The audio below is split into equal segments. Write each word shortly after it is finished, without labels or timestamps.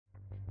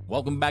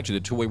Welcome back to the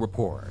Two-Way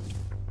Report.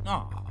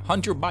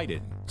 Hunter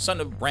Biden,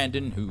 son of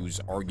Brandon, who's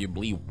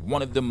arguably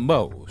one of the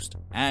most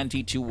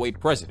anti-two-way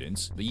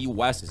presidents the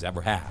US has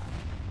ever had.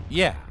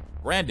 Yeah,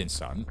 Brandon's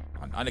son,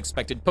 an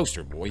unexpected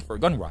poster boy for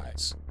gun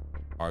rights.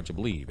 Hard to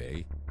believe,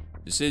 eh?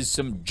 This is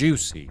some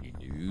juicy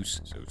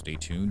news, so stay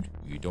tuned.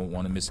 You don't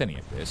want to miss any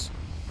of this.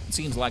 It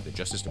seems like the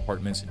Justice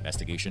Department's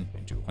investigation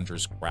into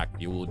Hunter's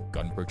crack-fueled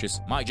gun purchase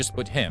might just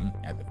put him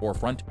at the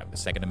forefront of the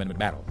Second Amendment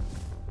battle.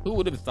 Who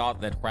would have thought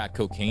that crack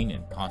cocaine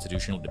and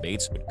constitutional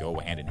debates would go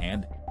hand in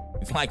hand?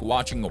 It's like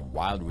watching a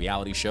wild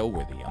reality show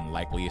where the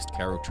unlikeliest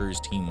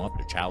characters team up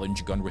to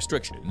challenge gun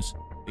restrictions.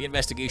 The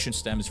investigation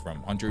stems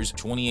from Hunter's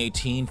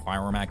 2018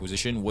 firearm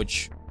acquisition,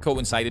 which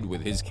coincided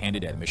with his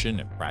candid admission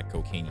of crack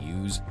cocaine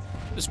use.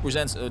 This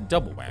presents a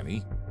double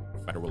whammy.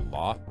 Federal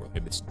law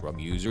prohibits drug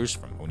users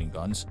from owning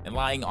guns, and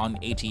lying on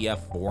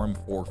ATF Form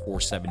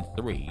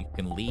 4473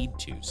 can lead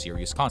to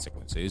serious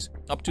consequences,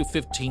 up to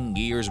 15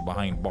 years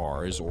behind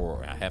bars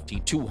or a hefty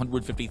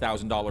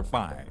 $250,000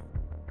 fine.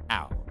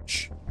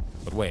 Ouch.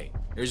 But wait,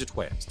 here's a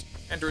twist.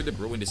 Enter the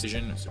Bruen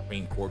decision, a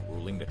Supreme Court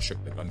ruling that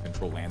shook the gun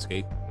control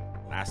landscape.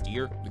 Last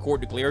year, the court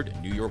declared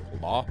a New York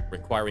law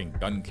requiring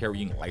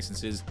gun-carrying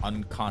licenses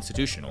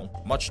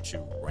unconstitutional, much to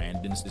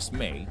Brandon's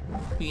dismay.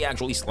 He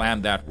actually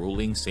slammed that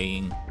ruling,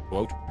 saying,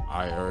 quote,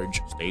 "I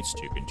urge states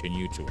to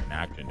continue to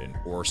enact and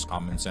enforce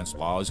common-sense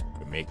laws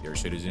to make their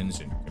citizens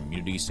and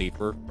communities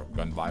safer from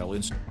gun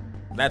violence."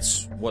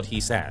 That's what he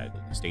said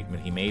in a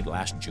statement he made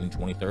last June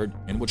 23rd,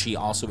 in which he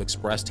also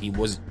expressed he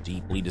was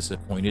deeply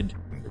disappointed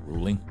in the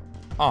ruling.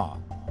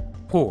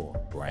 Poor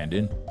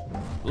Brandon.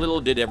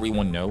 Little did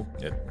everyone know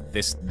that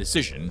this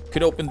decision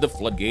could open the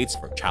floodgates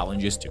for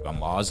challenges to gun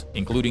laws,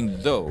 including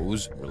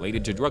those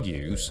related to drug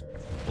use.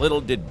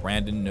 Little did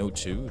Brandon know,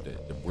 too,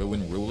 that the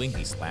Bruen ruling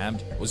he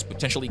slammed was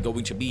potentially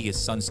going to be his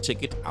son's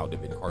ticket out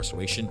of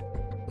incarceration.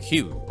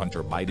 Cue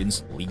Hunter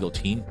Biden's legal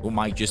team, who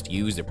might just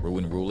use the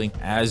Bruen ruling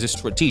as a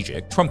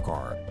strategic trump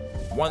card.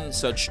 One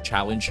such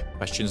challenge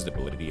questions the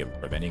validity of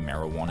preventing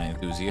marijuana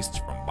enthusiasts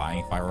from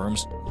buying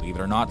firearms. Believe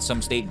it or not,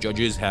 some state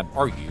judges have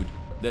argued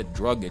that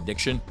drug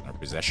addiction or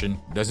possession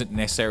doesn't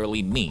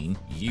necessarily mean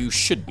you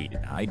should be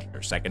denied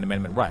your Second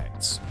Amendment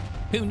rights.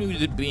 Who knew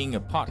that being a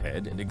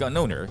pothead and a gun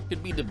owner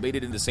could be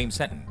debated in the same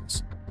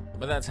sentence?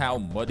 But that's how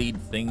muddied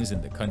things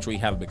in the country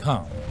have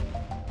become.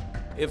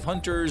 If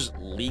Hunter's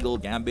legal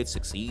gambit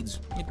succeeds,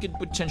 it could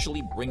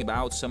potentially bring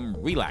about some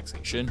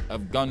relaxation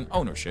of gun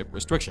ownership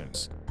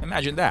restrictions.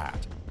 Imagine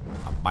that.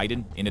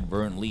 Biden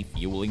inadvertently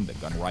fueling the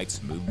gun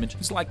rights movement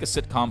is like a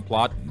sitcom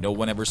plot no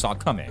one ever saw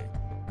coming.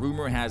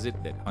 Rumor has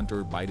it that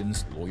Hunter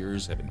Biden's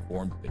lawyers have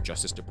informed the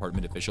Justice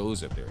Department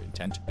officials of their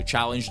intent to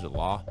challenge the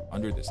law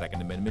under the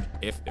Second Amendment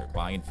if their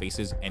client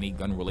faces any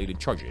gun-related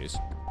charges.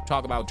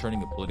 Talk about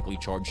turning a politically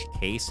charged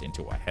case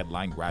into a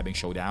headline-grabbing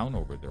showdown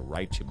over the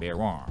right to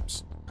bear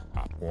arms.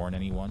 Popcorn,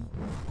 anyone?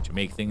 To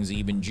make things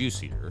even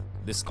juicier,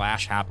 this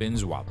clash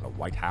happens while the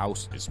White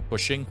House is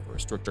pushing for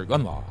stricter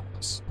gun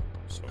laws.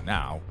 So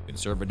now,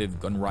 conservative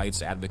gun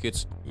rights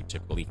advocates who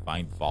typically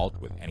find fault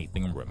with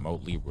anything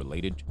remotely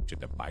related to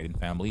the Biden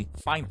family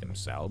find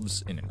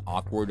themselves in an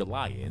awkward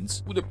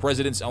alliance with the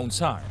president's own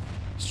son.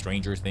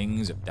 Stranger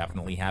things have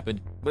definitely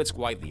happened, but it's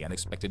quite the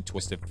unexpected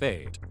twist of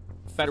fate.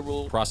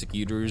 Federal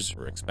prosecutors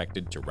are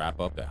expected to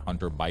wrap up the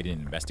Hunter Biden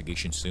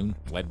investigation soon,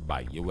 led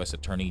by U.S.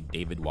 Attorney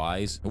David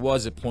Wise, who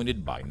was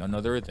appointed by none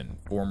other than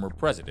former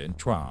President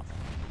Trump.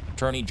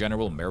 Attorney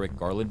General Merrick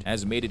Garland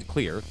has made it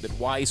clear that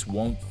Wise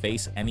won't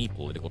face any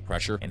political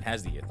pressure and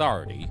has the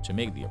authority to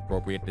make the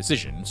appropriate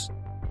decisions.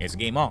 It's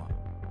game on.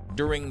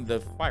 During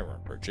the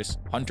firearm purchase,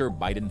 Hunter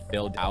Biden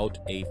filled out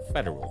a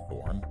federal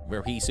form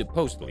where he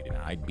supposedly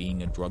denied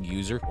being a drug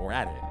user or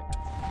addict.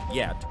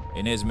 Yet,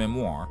 in his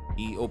memoir,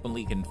 he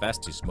openly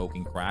confessed to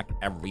smoking crack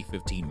every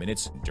 15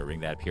 minutes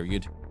during that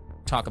period.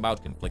 Talk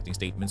about conflicting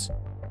statements.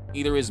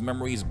 Either his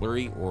memory is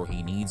blurry or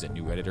he needs a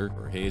new editor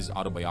for his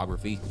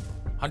autobiography.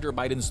 Hunter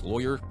Biden's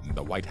lawyer and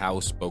the White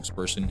House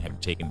spokesperson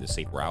have taken the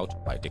safe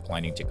route by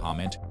declining to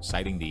comment,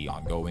 citing the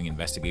ongoing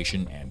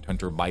investigation and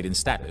Hunter Biden's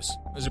status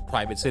as a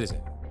private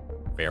citizen.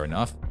 Fair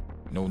enough.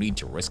 No need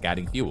to risk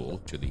adding fuel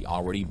to the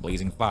already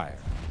blazing fire.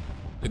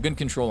 The Gun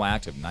Control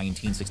Act of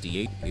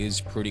 1968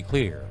 is pretty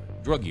clear.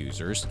 Drug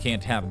users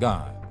can't have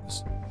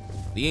guns.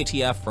 The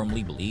ATF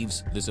firmly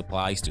believes this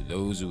applies to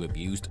those who have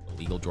used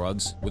illegal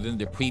drugs within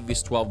the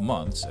previous 12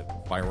 months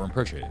of firearm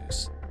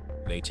purchase.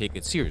 They take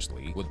it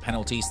seriously, with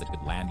penalties that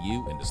could land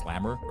you in the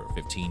slammer for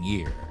 15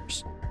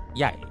 years.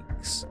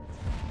 Yikes.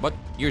 But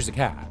here's the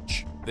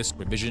catch. This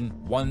provision,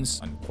 once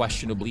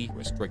unquestionably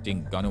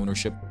restricting gun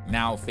ownership,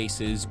 now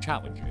faces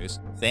challenges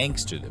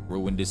thanks to the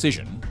Bruen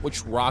decision,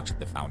 which rocked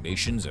the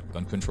foundations of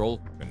gun control.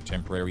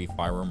 Contemporary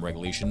firearm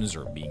regulations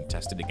are being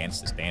tested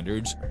against the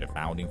standards of the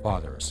Founding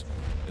Fathers.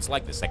 It's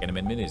like the Second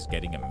Amendment is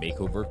getting a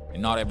makeover,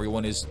 and not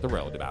everyone is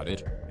thrilled about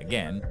it.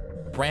 Again,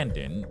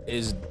 Brandon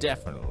is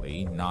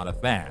definitely not a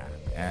fan,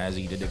 as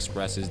he did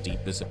express his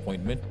deep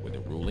disappointment with the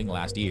ruling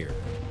last year.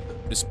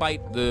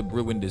 Despite the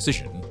Bruen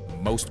decision,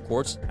 most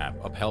courts have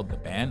upheld the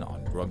ban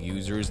on drug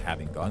users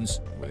having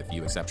guns, with a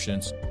few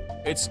exceptions.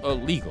 It's a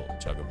legal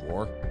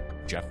tug-of-war.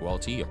 Jeff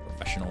Welty, a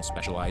professional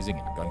specializing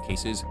in gun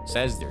cases,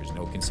 says there's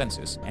no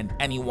consensus, and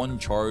anyone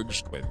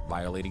charged with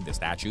violating the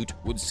statute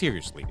would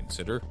seriously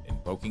consider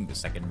invoking the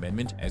Second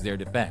Amendment as their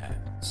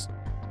defense.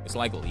 It's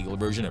like a legal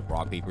version of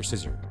rock, paper,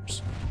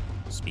 scissors.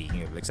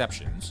 Speaking of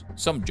exceptions,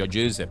 some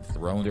judges have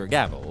thrown their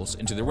gavels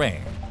into the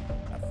ring.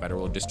 A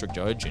federal district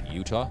judge in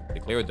Utah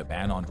declared the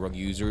ban on drug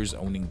users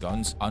owning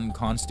guns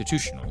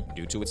unconstitutional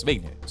due to its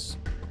vagueness.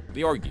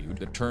 They argued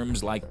that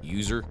terms like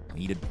user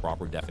needed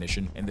proper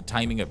definition and the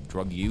timing of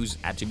drug use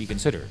had to be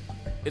considered.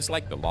 It's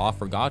like the law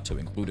forgot to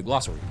include a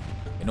glossary.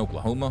 In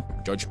Oklahoma,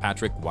 Judge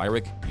Patrick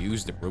Wyrick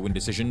used the Bruin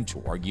decision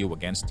to argue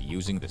against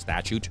using the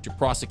statute to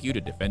prosecute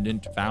a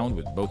defendant found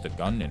with both a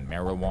gun and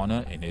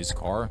marijuana in his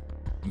car.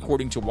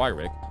 According to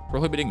Wyrick,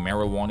 prohibiting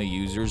marijuana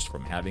users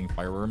from having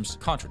firearms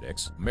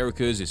contradicts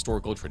America's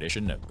historical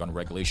tradition of gun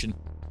regulation.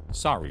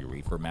 Sorry,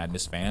 Reefer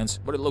Madness fans,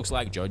 but it looks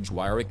like Judge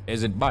Wyrick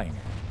isn't buying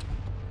it.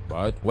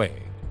 But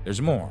wait,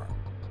 there's more.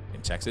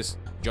 In Texas,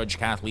 Judge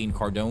Kathleen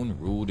Cardone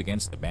ruled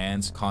against the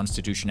ban's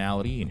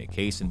constitutionality in a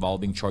case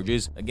involving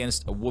charges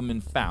against a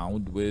woman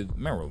found with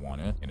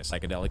marijuana and a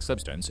psychedelic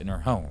substance in her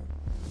home.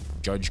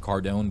 Judge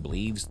Cardone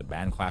believes the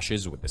ban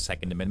clashes with the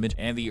Second Amendment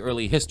and the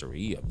early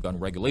history of gun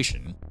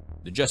regulation.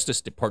 The Justice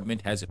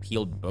Department has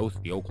appealed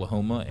both the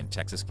Oklahoma and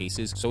Texas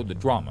cases, so the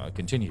drama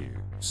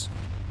continues.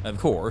 Of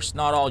course,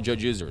 not all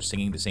judges are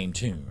singing the same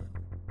tune.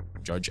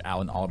 Judge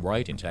Alan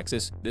Albright in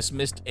Texas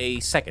dismissed a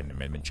Second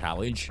Amendment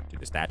challenge to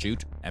the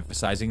statute,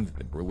 emphasizing that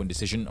the Bruin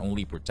decision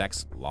only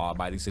protects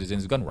law-abiding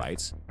citizens' gun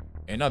rights.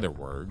 In other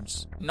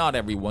words, not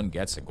everyone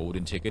gets a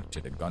golden ticket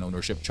to the gun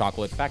ownership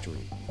chocolate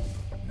factory.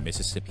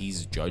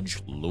 Mississippi's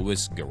Judge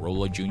Louis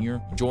Garola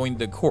Jr. joined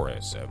the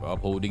chorus of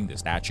upholding the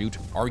statute,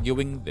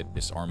 arguing that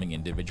disarming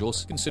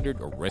individuals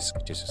considered a risk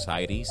to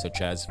society,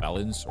 such as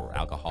felons or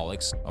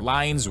alcoholics,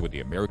 aligns with the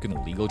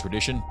American legal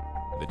tradition.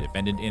 The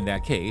defendant in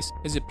that case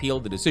has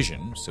appealed the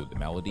decision, so the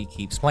melody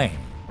keeps playing.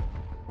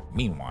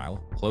 Meanwhile,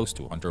 close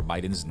to Hunter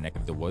Biden's neck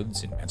of the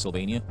woods in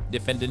Pennsylvania,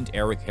 defendant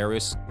Eric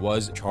Harris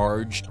was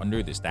charged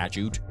under the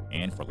statute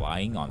and for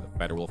lying on the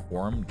federal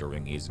form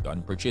during his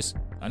gun purchase,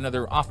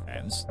 another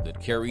offense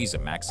that carries a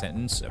max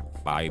sentence of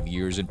 5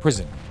 years in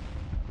prison.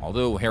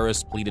 Although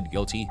Harris pleaded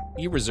guilty,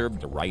 he reserved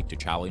the right to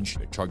challenge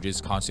the charge's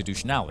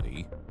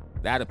constitutionality.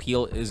 That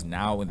appeal is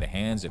now in the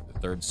hands of the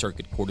Third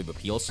Circuit Court of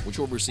Appeals, which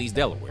oversees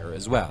Delaware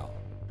as well.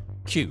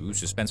 Cue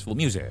suspenseful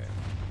music.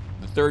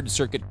 The Third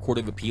Circuit Court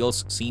of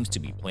Appeals seems to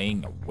be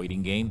playing a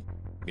waiting game.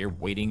 They're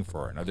waiting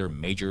for another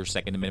major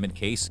Second Amendment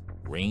case,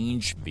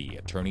 Range v.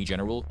 Attorney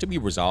General, to be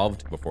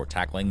resolved before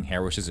tackling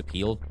Harris's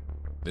appeal.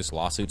 This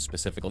lawsuit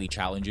specifically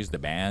challenges the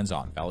bans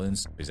on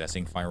felons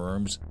possessing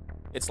firearms.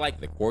 It's like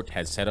the court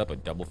has set up a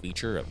double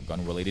feature of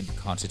gun-related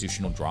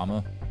constitutional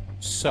drama.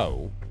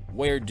 So,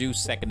 where do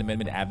Second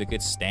Amendment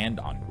advocates stand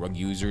on drug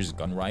users'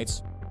 gun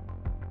rights?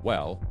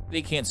 Well,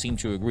 they can't seem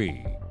to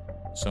agree.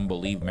 Some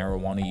believe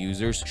marijuana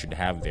users should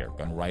have their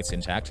gun rights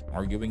intact,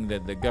 arguing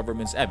that the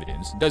government's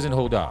evidence doesn't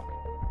hold up.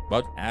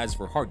 But as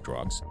for hard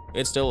drugs,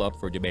 it's still up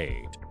for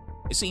debate.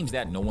 It seems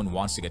that no one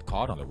wants to get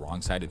caught on the wrong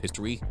side of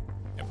history.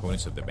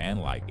 Opponents of the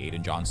ban, like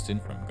Aiden Johnston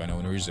from Gun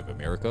Owners of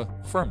America,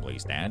 firmly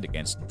stand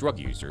against drug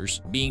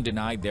users being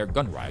denied their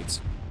gun rights.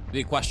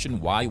 They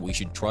question why we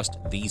should trust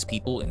these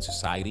people in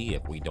society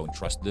if we don't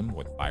trust them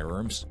with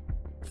firearms.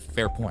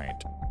 Fair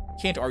point.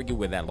 Can't argue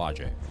with that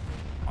logic.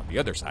 On the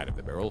other side of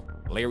the barrel,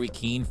 Larry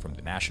Keane from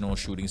the National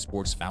Shooting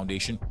Sports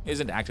Foundation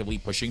isn't actively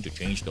pushing to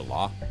change the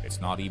law. It's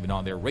not even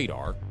on their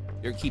radar.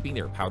 They're keeping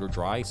their powder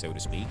dry, so to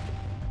speak.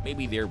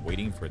 Maybe they're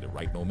waiting for the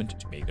right moment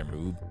to make their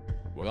move.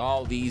 With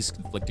all these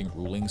conflicting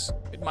rulings,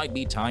 it might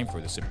be time for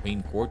the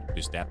Supreme Court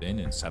to step in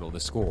and settle the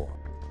score.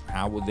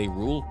 How would they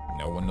rule?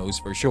 No one knows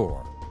for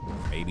sure.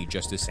 Maybe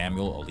Justice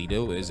Samuel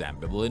Alito is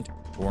ambivalent,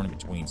 torn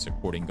between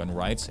supporting gun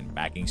rights and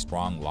backing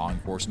strong law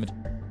enforcement.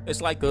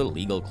 It's like a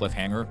legal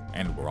cliffhanger,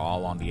 and we're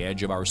all on the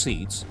edge of our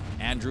seats.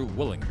 Andrew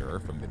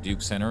Willinger from the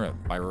Duke Center of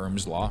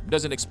Firearms Law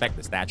doesn't expect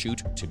the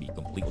statute to be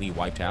completely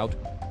wiped out.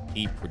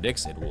 He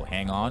predicts it will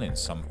hang on in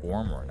some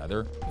form or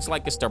another. It's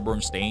like a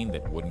stubborn stain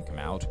that wouldn't come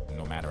out,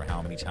 no matter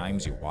how many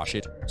times you wash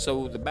it.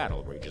 So the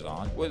battle rages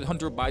on, with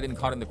Hunter Biden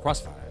caught in the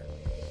crossfire.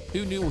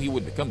 Who knew he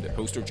would become the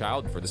poster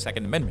child for the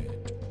Second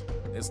Amendment?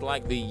 It's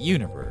like the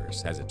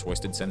universe has a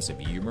twisted sense of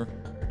humor.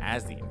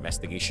 As the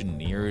investigation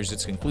nears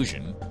its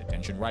conclusion, the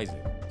tension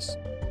rises.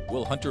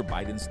 Will Hunter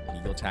Biden's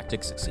legal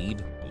tactics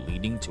succeed,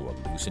 leading to a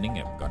loosening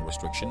of gun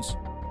restrictions?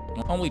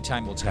 Only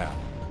time will tell.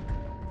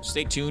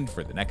 Stay tuned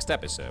for the next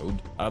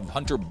episode of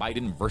Hunter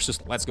Biden vs.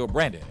 Let's Go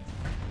Brandon.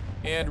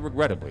 And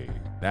regrettably,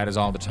 that is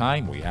all the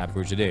time we have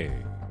for today.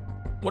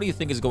 What do you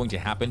think is going to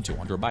happen to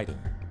Hunter Biden?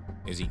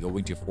 Is he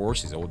going to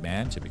force his old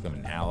man to become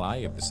an ally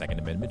of the Second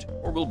Amendment?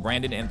 Or will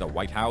Brandon and the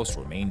White House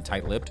remain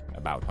tight-lipped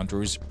about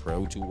Hunter's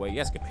pro-two-way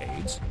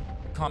escapades?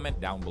 Comment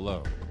down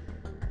below.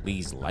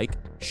 Please like,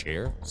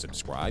 share,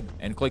 subscribe,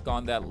 and click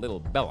on that little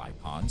bell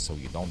icon so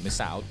you don't miss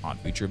out on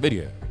future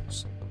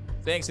videos.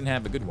 Thanks and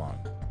have a good one.